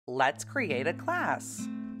Let's create a class.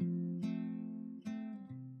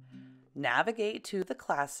 Navigate to the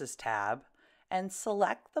Classes tab and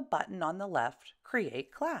select the button on the left,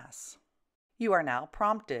 Create Class. You are now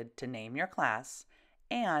prompted to name your class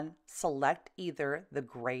and select either the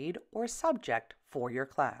grade or subject for your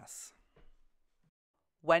class.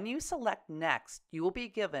 When you select Next, you will be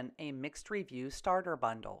given a Mixed Review Starter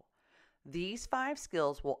Bundle. These 5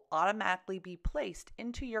 skills will automatically be placed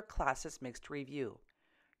into your class's mixed review.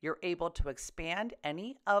 You're able to expand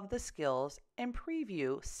any of the skills and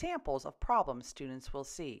preview samples of problems students will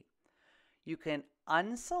see. You can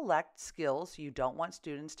unselect skills you don't want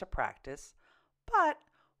students to practice, but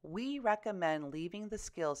we recommend leaving the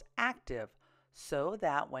skills active so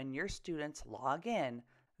that when your students log in,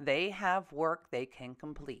 they have work they can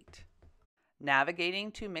complete.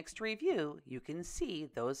 Navigating to Mixed Review, you can see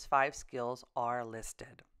those 5 skills are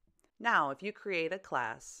listed. Now, if you create a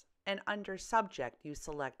class and under Subject you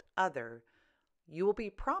select Other, you will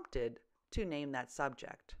be prompted to name that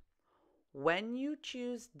subject. When you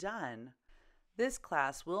choose Done, this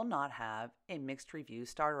class will not have a Mixed Review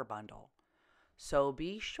Starter Bundle. So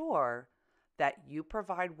be sure that you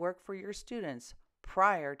provide work for your students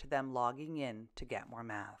prior to them logging in to Get More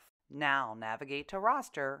Math. Now navigate to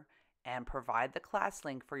Roster and provide the class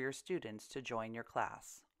link for your students to join your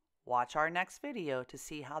class. Watch our next video to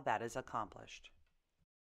see how that is accomplished.